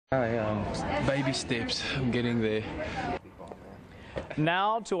Baby steps. I'm getting there.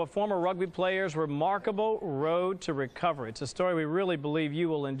 Now to a former rugby player's remarkable road to recovery. It's a story we really believe you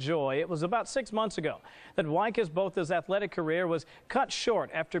will enjoy. It was about 6 months ago that Wikus Botha's athletic career was cut short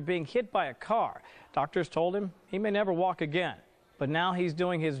after being hit by a car. Doctors told him he may never walk again. But now he's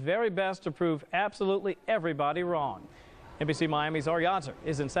doing his very best to prove absolutely everybody wrong. NBC Miami's Ari Yatzer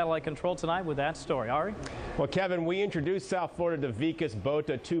is in satellite control tonight with that story. Ari? Well, Kevin, we introduced South Florida to Wikus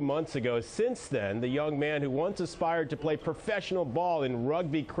Botha 2 months ago. Since then, the young man who once aspired to play professional ball in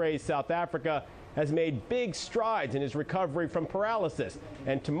rugby-crazed South Africa has made big strides in his recovery from paralysis.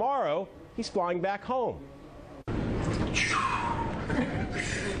 And tomorrow, he's flying back home.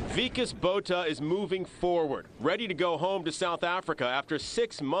 Wikus Botha is moving forward, ready to go home to South Africa after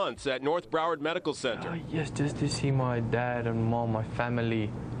 6 months at North Broward Medical Center. Yes, just to see my dad and mom, my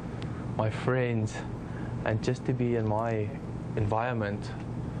family, my friends, and just to be in my environment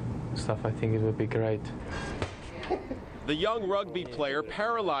stuff, I think it would be great. The young rugby player,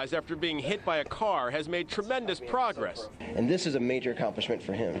 paralyzed after being hit by a car, has made tremendous progress. And this is a major accomplishment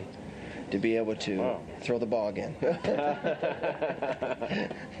for him, to be able to throw the ball again.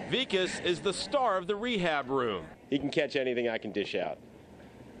 Wikus is the star of the rehab room. He can catch anything I can dish out.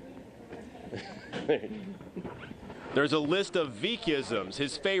 There's a list of Wikusisms,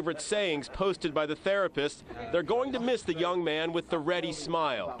 his favorite sayings, posted by the therapist. They're going to miss the young man with the ready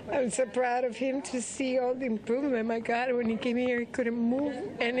smile. I'm so proud of him to see all the improvement. My God, when he came here, he couldn't move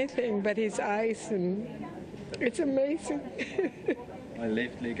anything but his eyes, and it's amazing. My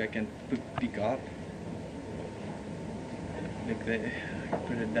left leg I can pick up, like that,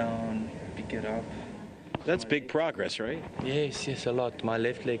 put it down, pick it up. That's big progress, right? Yes, a lot. My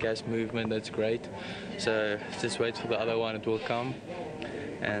left leg has movement, that's great. So just wait for the other one, it will come.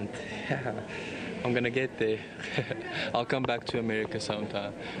 And yeah, I'm gonna get there. I'll come back to America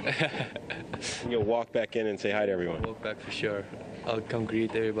sometime. You'll walk back in and say hi to everyone. I'll walk back for sure. I'll come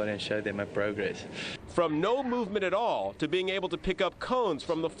greet everybody and show them my progress. From no movement at all to being able to pick up cones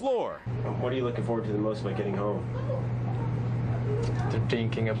from the floor. What are you looking forward to the most about getting home? To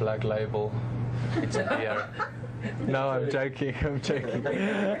drinking a black label. It's a beer. No, I'm joking.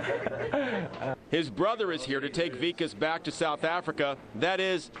 His brother is here to take Wikus back to South Africa. That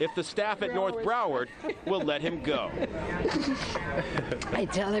is, if the staff at North Broward will let him go. I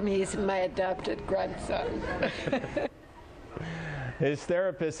tell him he's my adopted grandson. His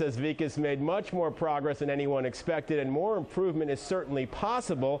therapist says Wikus made much more progress than anyone expected, and more improvement is certainly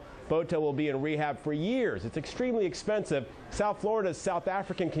possible. Botha will be in rehab for years. It's extremely expensive. South Florida's South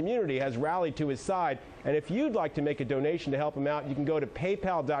African community has rallied to his side, and if you'd like to make a donation to help him out, you can go to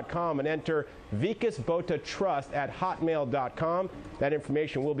paypal.com and enter Wikus Botha Trust at hotmail.com. That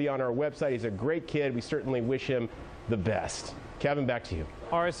information will be on our website. He's a great kid. We certainly wish him the best. Kevin, back to you.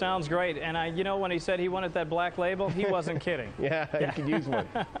 All right, sounds great. And you know, when he said he wanted that black label, he wasn't kidding. Yeah, he could use one.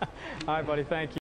 All right, buddy, thank you.